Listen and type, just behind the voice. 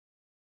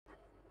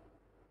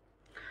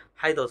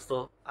Hi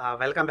dosto,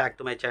 welcome back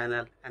to my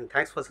channel and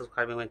thanks for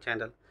subscribing my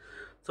channel.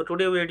 So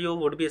today video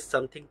would be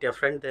something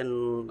different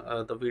than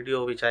the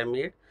video which I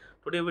made.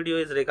 Today video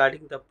is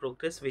regarding the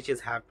progress which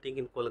is happening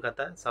in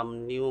Kolkata.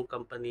 Some new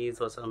companies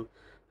or some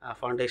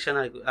foundation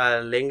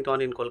are linked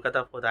on in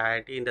Kolkata for the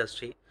IIT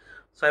industry.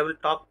 So I will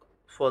talk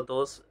for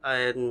those,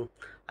 and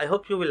I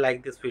hope you will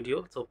like this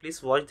video. So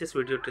please watch this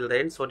video till the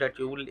end so that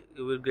you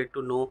will get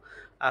to know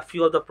a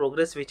few of the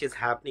progress which is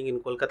happening in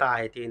Kolkata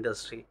IIT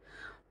industry.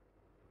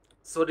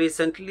 So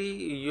recently,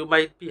 you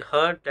might be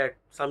heard that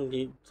some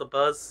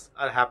buzz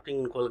are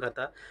happening in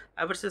Kolkata.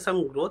 I would say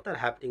some growth are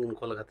happening in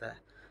Kolkata.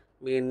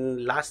 I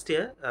mean, last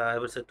year, I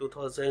would say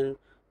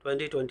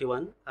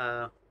 2021,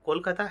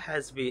 Kolkata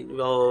has been,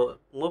 well,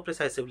 more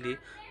precisely,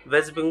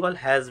 West Bengal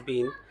has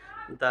been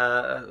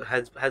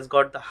has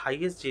got the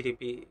highest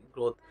GDP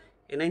growth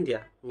in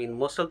India. I mean,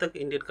 most of the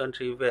Indian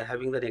country were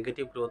having the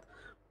negative growth,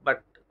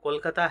 but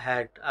Kolkata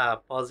had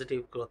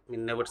positive growth. I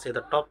mean, I would say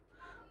the top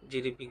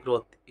GDP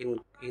growth in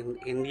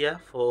India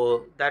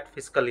for that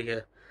fiscal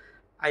year.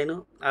 I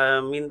know,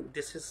 I mean,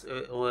 this is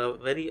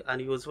very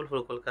unusual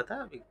for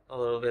Kolkata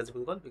or West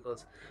Bengal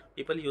because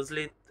people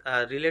usually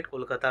relate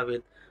Kolkata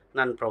with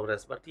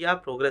non-progress, but yeah,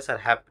 progress are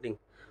happening.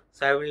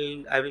 So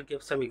I will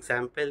give some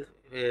example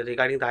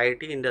regarding the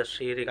IT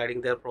industry,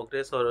 regarding their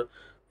progress or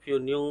few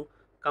new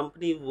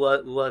company who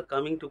are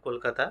coming to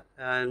Kolkata,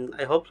 and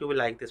I hope you will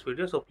like this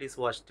video. So please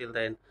watch till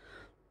the end.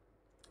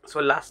 So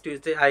last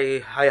Tuesday,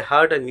 I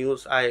heard a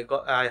news. I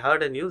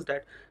heard a news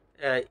that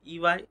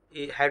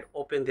EY had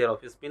opened their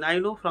office. I mean, I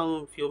know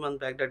from few months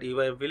back that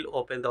EY will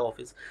open the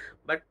office,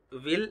 but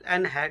will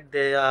and had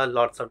there are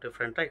lots of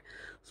different, right?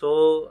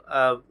 So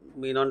I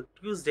mean, on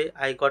Tuesday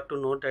I got to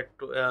know that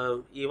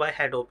EY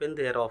had opened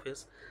their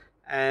office,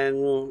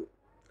 and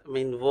I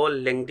mean, whole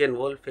LinkedIn,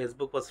 whole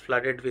Facebook was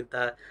flooded with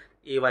the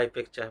EY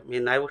picture. I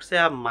mean, I would say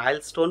a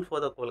milestone for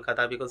the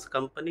Kolkata because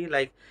company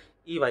like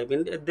EY, I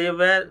mean, they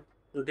were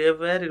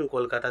in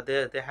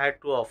Kolkata. They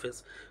had two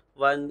offices,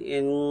 one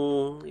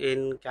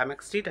in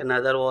Kamak Street,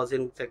 another was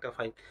in Sector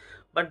 5.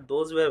 But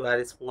those were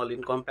very small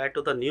in compared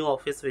to the new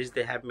office which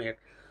they have made.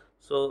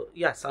 So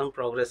yeah, some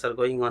progress are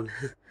going on.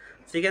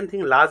 Second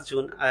thing, last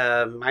June,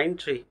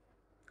 Mindtree,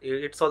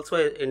 it's also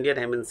an Indian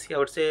MNC. I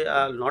would say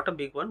not a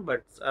big one,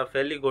 but a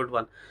fairly good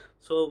one.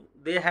 So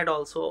they had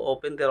also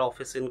opened their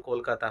office in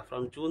Kolkata.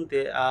 From June,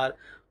 they are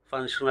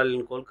functional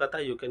in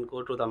Kolkata. You can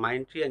go to the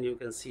Mindtree and you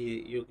can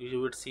see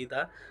you would see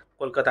the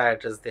Kolkata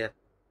address there.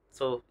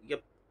 So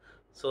yep.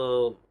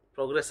 So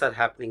progress are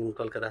happening in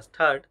Kolkata.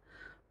 Third,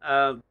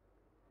 uh,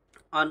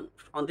 on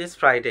this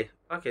Friday.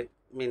 Okay.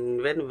 I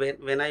mean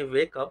when I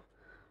wake up,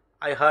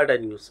 I heard a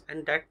news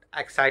and that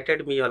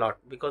excited me a lot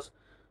because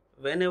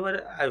when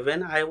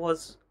I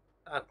was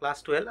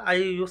class 12, I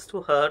used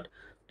to heard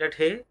that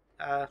hey,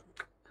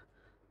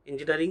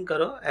 engineering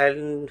karo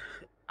and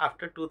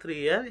after 2 3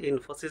 years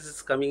Infosys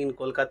is coming in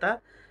Kolkata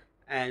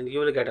and you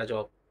will get a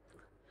job.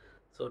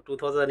 So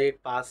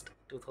 2008 passed,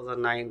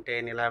 2009,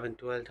 10, 11,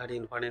 12,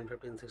 13, 14,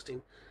 15,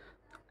 16,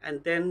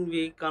 and then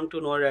we come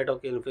to know that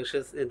okay,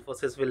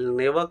 Infosys will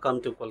never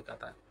come to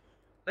Kolkata,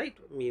 right?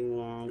 I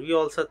mean, we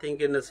also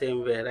think in the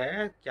same way,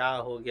 right?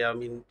 क्या हो गया? I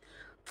mean,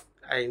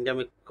 India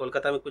में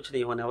कोलकाता में कुछ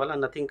नहीं होने वाला,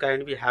 nothing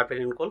can be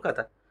happen in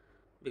Kolkata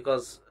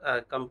because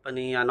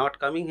company are not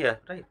coming here,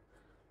 right?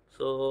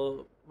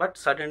 So, but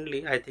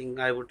suddenly, I think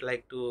I would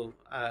like to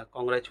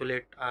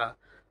congratulate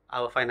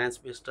our finance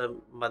minister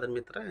Madan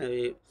Mitra,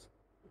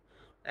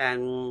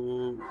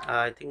 and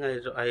I think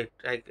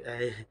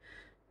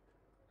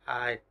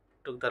I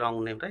took the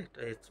wrong name, right?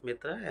 It's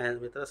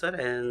Mitra sir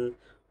and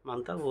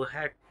Mamta who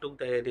had took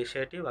the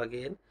initiative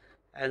again,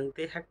 and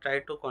they had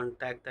tried to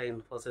contact the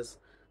Infosys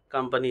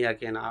company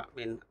again. I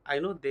mean, I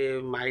know they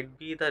might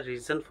be the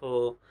reason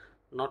for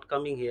not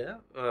coming here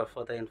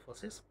for the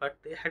Infosys, but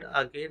they had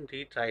again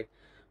retried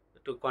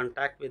to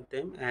contact with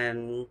them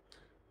and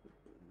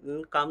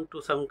come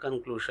to some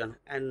conclusion.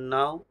 And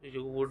now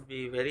you would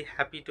be very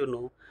happy to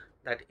know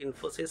that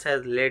Infosys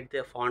has laid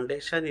their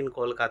foundation in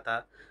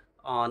Kolkata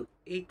on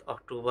 8th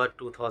October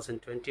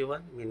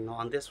 2021, I mean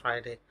on this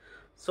Friday.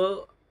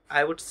 So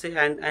I would say,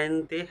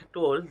 and they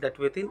told that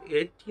within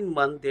 18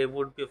 months they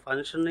would be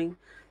functioning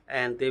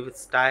and they would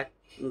start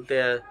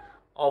their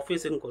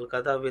office in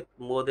Kolkata with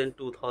more than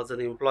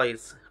 2000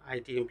 employees,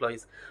 IT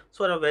employees.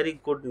 So a very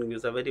good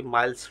news, a very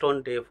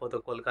milestone day for the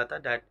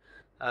Kolkata that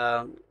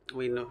I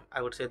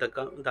would say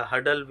the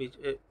hurdle which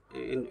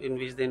in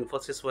which the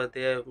Infosys were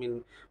there. I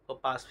mean, for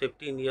past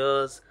 15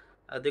 years,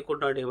 they could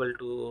not able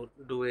to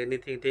do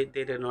anything. They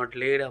did not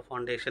laid a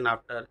foundation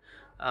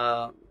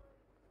uh,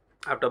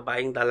 after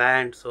buying the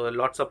land. So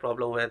lots of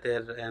problem were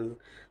there, and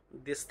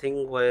this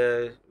thing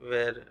were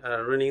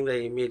ruining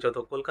the image of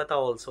the Kolkata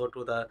also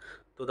to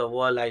the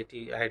world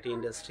IT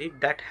industry.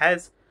 That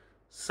has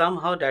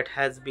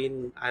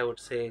been, I would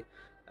say,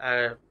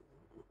 uh,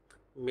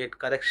 made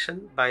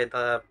correction by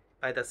the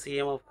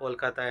CM of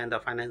Kolkata and the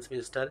finance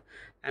minister,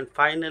 and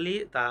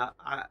finally the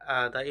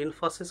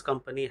Infosys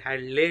company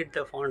had laid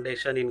the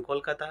foundation in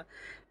Kolkata,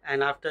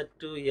 and after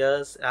 2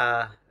 years,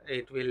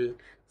 it will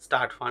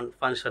start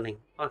functioning.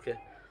 Okay,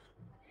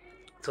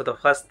 so the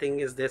first thing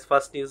is this,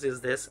 first news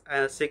is this.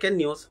 Second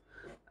news,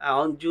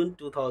 on June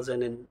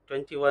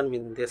 2021,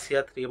 mean this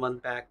year, 3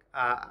 months back,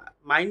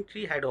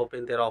 Mindtree had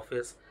opened their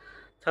office.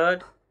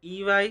 Third,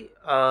 EY,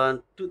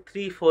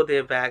 4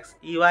 days back,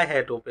 EY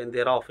had opened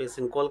their office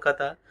in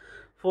Kolkata.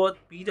 Fourth,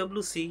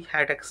 PwC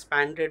had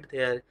expanded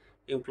their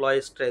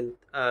employee strength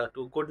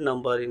to good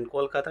number in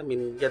Kolkata. I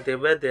mean, yeah, they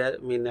were there.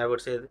 I mean, I would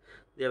say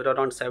they were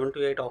around 7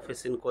 to 8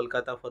 offices in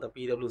Kolkata for the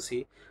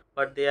PwC,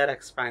 but they are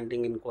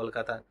expanding in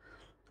Kolkata.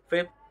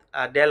 Fifth,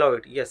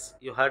 Deloitte. Yes,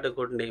 you heard a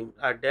good name.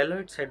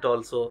 Deloitte had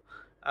also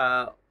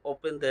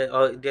opened their.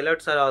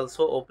 Deloitte are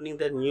also opening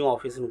their new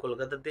office in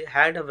Kolkata. They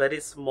had a very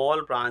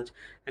small branch,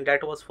 and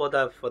that was for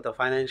the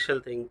financial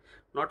thing,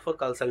 not for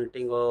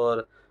consulting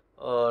or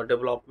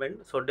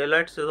development. So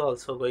Deloitte is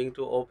also going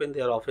to open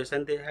their office,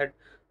 and they had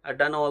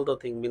done all the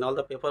thing. I mean, all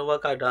the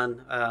paperwork are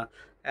done,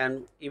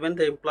 and even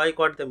the employee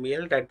got the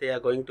mail that they are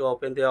going to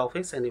open their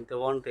office, and if they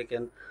want, they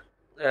can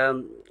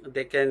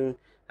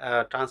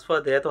transfer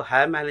there. So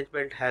higher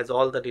management has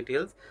all the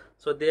details,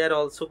 so they are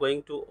also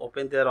going to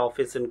open their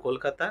office in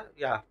Kolkata.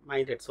 Yeah,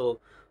 mind it. So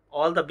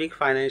all the big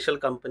financial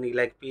company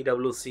like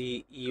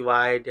PwC,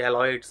 EY,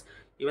 Deloitte,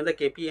 even the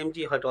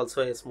KPMG had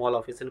also a small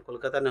office in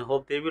Kolkata, and I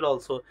hope they will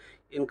also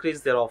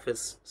increase their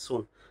office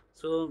soon.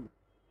 So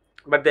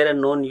but there are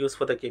no news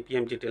for the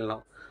KPMG till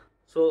now.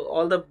 So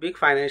all the big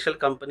financial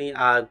company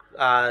are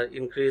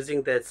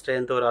increasing their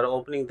strength or are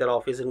opening their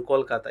office in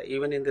Kolkata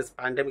even in this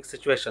pandemic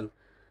situation,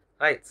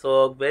 right?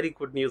 So very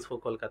good news for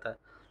Kolkata.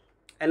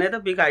 Another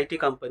big IT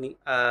company,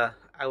 I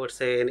would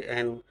say,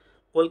 in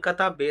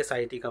Kolkata based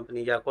IT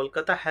company. Yeah,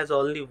 Kolkata has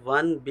only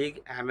one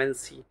big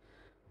MNC.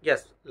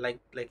 Yes, like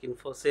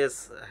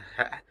Infosys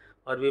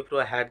or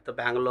Wipro had the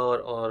Bangalore,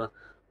 or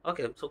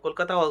okay. So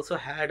Kolkata also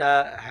had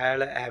a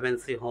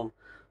MNC home.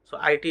 So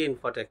IT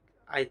Infotech,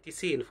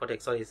 ITC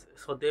Infotech. Sorry.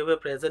 So they were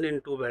present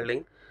in two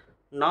buildings.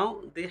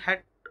 Now they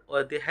had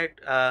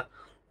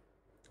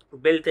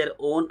built their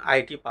own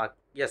IT park.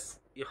 Yes,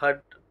 you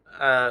heard.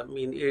 I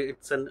mean,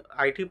 it's an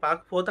IT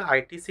park for the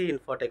ITC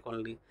Infotech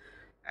only,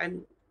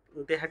 and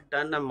they had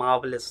done a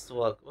marvelous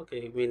work.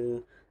 Okay, I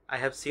mean, I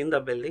have seen the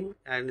building,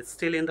 and it's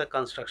still in the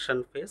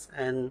construction phase,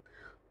 and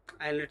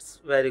it's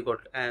very good.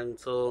 And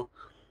so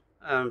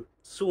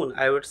soon,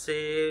 I would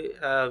say,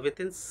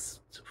 within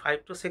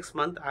 5 to 6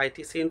 months,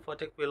 ITC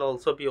Infotech will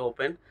also be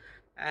open,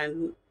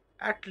 and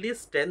at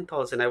least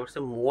 10,000, I would say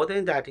more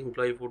than that,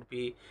 employee would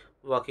be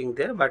working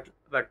there. But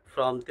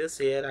from this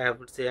year, I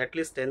would say at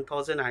least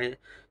 10,000 I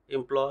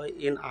employee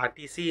in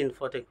RTC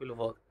Infotech will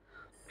work.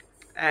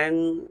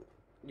 And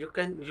you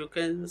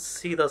can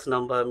see this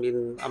number. I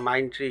mean, a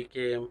Mindtree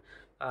came,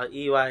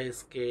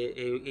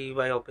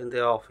 EY opened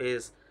their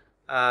office,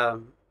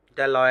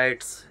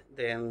 Deloitte's,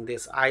 then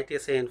this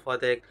ITC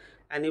Infotech,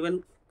 and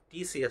even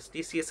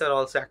TCS are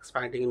also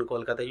expanding in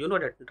Kolkata. You know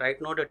that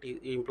right now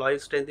the employee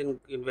strength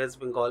in West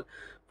Bengal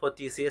for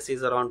TCS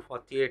is around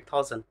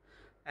 48,000.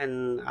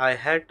 And I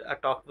had a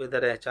talk with the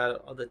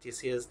HR of the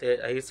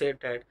TCS. He said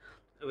that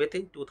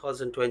within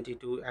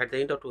 2022, at the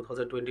end of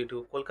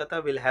 2022,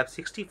 Kolkata will have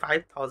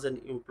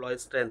 65,000 employee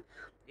strength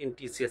in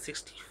TCS,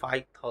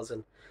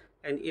 65,000,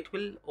 and it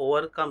will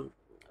overcome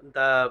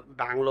the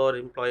Bangalore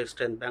employee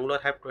strength. Bangalore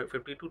have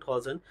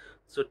 52,000,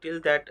 so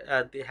till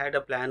that they had a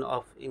plan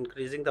of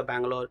increasing the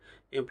Bangalore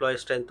employee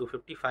strength to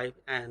 55,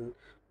 and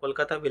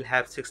Kolkata will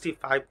have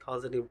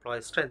 65,000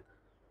 employee strength.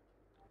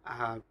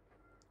 Uh,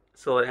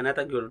 so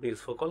another good news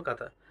for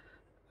Kolkata.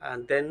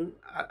 And then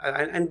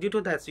and due to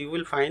that, you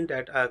will find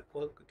that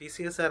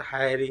TCS are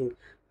hiring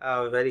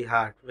very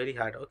hard.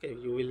 Okay,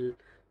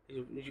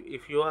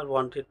 if you are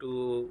wanted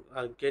to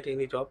get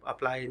any job,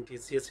 apply in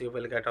TCS, you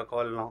will get a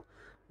call now,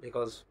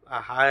 because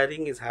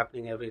hiring is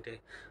happening every day.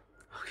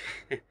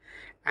 Okay.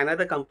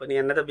 Another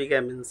big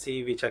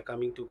MNC which are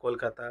coming to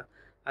Kolkata,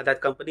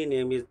 that company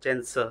name is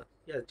Zensar.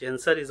 Yeah,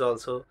 Zensar is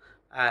also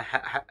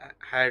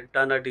had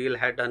done a deal,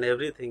 had done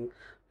everything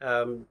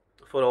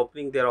for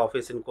opening their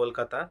office in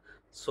Kolkata.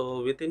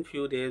 So within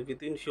few days,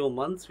 within few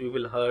months, we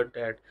will heard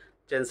that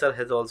Zensar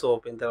has also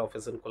opened their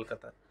office in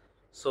Kolkata.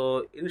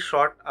 So in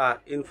short,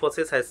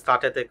 Infosys has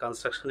started their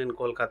construction in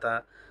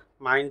Kolkata.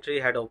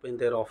 Mindtree had opened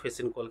their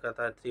office in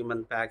Kolkata 3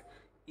 months back.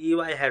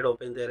 EY had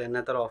opened their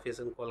another office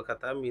in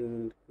Kolkata. I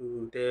mean,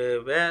 they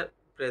were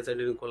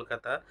present in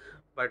Kolkata,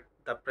 but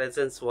the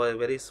presence was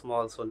very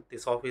small. So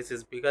this office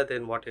is bigger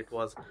than what it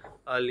was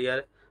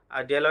earlier.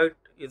 Deloitte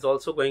is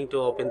also going to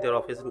open their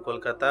office in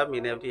Kolkata. I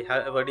mean,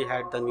 everybody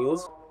had the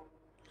news.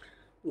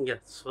 Yeah,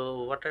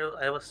 so what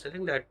I was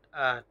telling that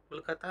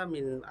Kolkata, I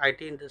mean,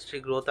 IT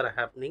industry growth are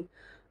happening,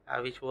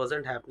 which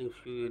wasn't happening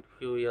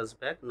few years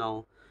back.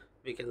 Now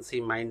we can see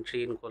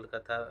Mindtree in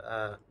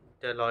Kolkata,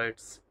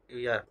 Deloitte's.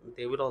 Yeah,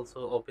 they will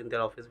also open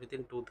their office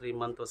within 2 3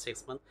 months or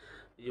 6 months.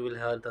 You will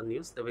hear the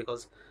news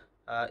because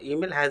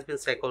email has been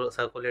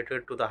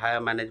circulated to the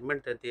higher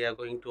management that they are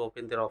going to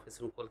open their office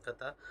in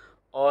Kolkata.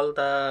 All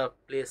the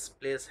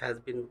place has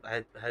been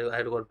had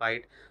got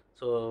bite.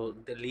 So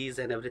the lease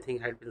and everything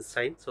had been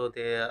signed, so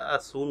they are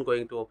soon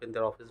going to open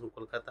their office in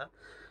Kolkata.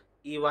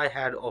 EY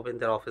had opened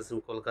their office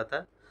in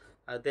Kolkata.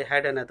 They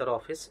had another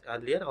office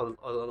earlier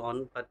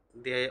on, but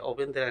they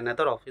opened their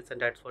another office, and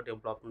that's for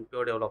development,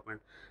 pure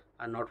development,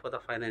 and not for the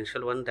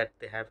financial one that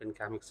they have in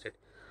Kamek State.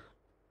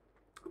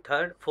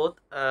 Third, fourth,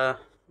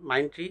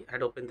 Mindtree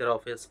had opened their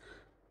office.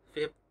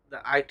 Fifth, the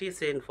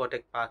ITC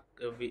Infotech Park,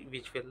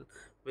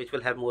 which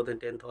will have more than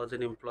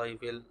 10,000 employee,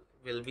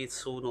 will be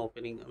soon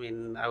opening. I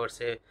mean, I would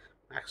say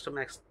max to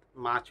max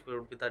March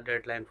will be the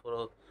deadline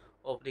for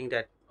opening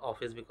that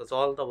office, because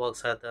all the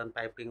works are done,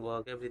 piping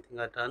work, everything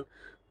are done.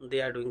 They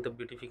are doing the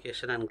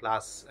beautification and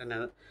glass.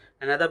 And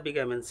another big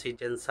MNC,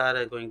 Zensar,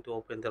 are going to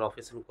open their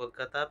office in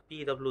Kolkata.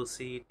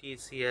 PwC,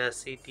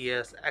 TCS,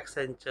 CTS,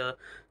 Accenture,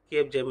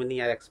 Cape Gemini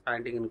are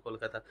expanding in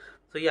Kolkata.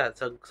 So yeah,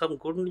 so some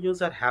good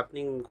news are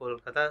happening in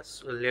Kolkata.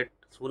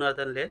 Sooner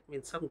than late,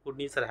 means some good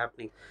news are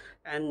happening.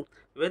 And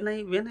when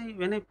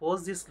I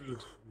post this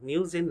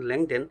news in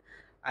LinkedIn,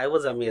 I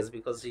was amazed,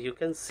 because you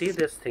can see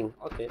this thing.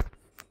 Okay,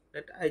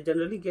 that I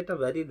generally get a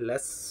very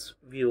less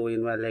view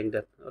in my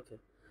LinkedIn. Okay,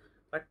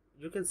 but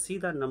you can see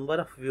the number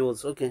of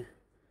views. Okay,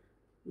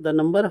 the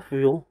number of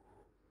view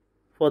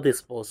for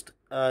this post.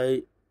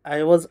 I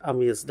was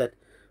amazed that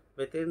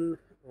within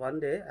one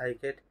day I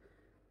get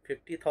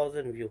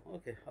 50,000 view.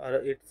 Okay, or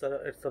it's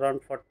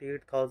around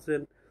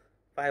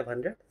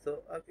 48,500.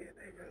 So again,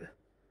 I will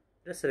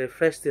just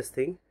refresh this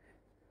thing.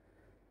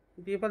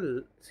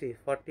 People see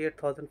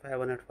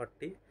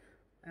 48,540,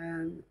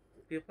 and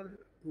people,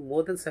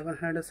 more than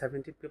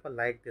 770 people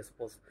like this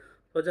post.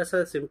 So just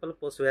a simple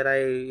post where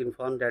I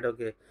informed that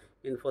okay,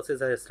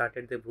 Infosys has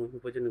started the Bhumi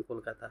Pujan in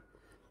Kolkata.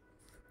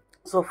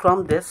 So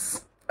from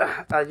this,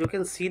 you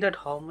can see that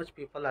how much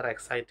people are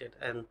excited,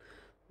 and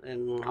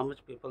how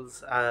much people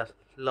are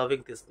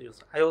loving this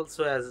news. I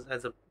also,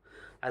 as a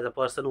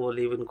person who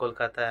live in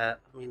Kolkata,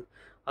 I mean,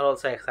 are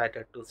also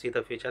excited to see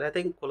the future. I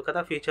think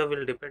Kolkata future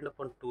will depend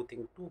upon two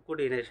things, two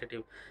good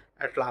initiative.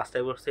 At last,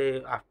 I would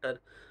say, after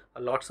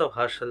lots of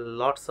hustle,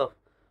 lots of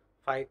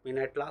fight, I mean,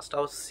 at last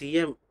our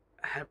CM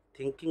have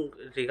thinking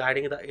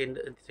regarding the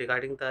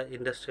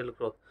industrial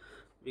growth.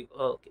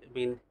 I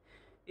mean,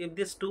 if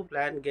these two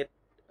plan get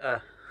uh,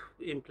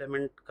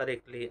 implement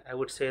correctly, I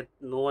would say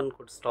no one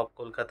could stop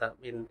Kolkata. I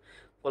mean,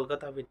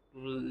 Kolkata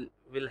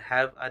will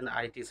have an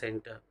IT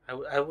center.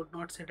 I would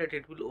not say that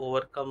it will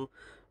overcome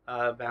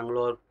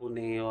Bangalore,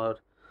 Pune, or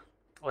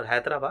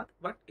Hyderabad,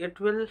 but it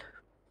will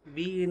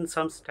be in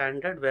some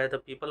standard where the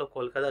people of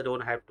Kolkata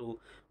don't have to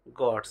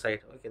go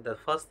outside. Okay, the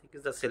first thing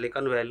is the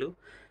Silicon Valley,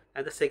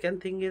 and the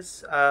second thing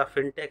is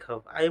fintech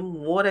hub. I am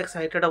more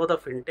excited about the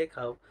fintech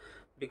hub,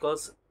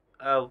 because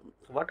uh,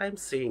 what I'm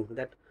seeing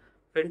that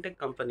fintech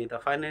company, the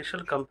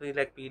financial company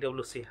like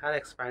PwC are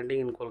expanding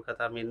in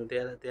Kolkata. I mean,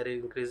 they're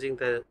increasing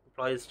their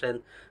employee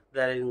strength,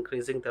 they're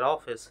increasing their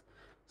office.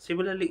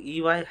 Similarly,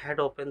 EY had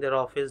opened their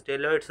office,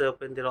 Deloitte had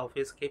opened their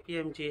office,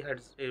 KPMG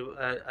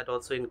had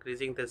also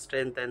increasing their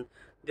strength, and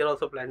they're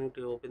also planning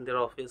to open their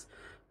office.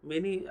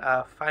 Many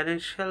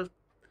financial,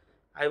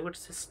 I would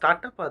say,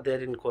 startup are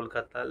there in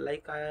Kolkata.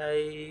 Like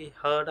I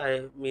heard,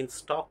 I mean,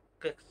 stock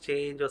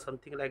exchange or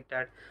something like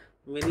that.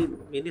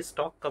 Many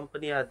stock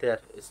company are there,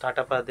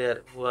 startup are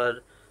there who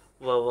are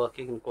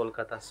working in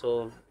Kolkata.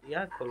 So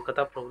yeah,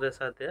 Kolkata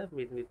progress are there. I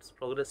mean, it's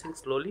progressing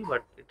slowly,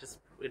 but it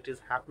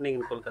is happening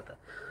in Kolkata.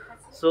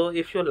 So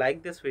if you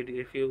like this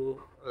video,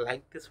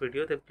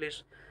 then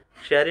please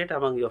share it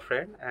among your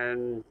friend,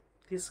 and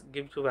please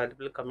give you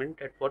valuable comment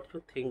at what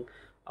you think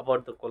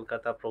about the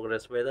Kolkata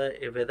progress, whether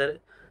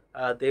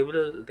they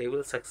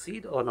will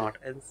succeed or not.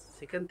 And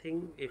second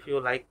thing, if you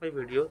like my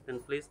video,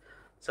 then please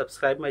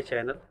subscribe my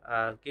channel,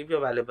 give your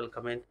valuable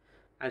comment,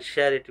 and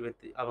share it with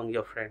among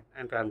your friend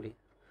and family.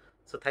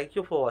 So thank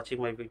you for watching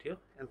my video,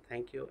 and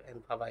thank you,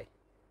 and bye bye.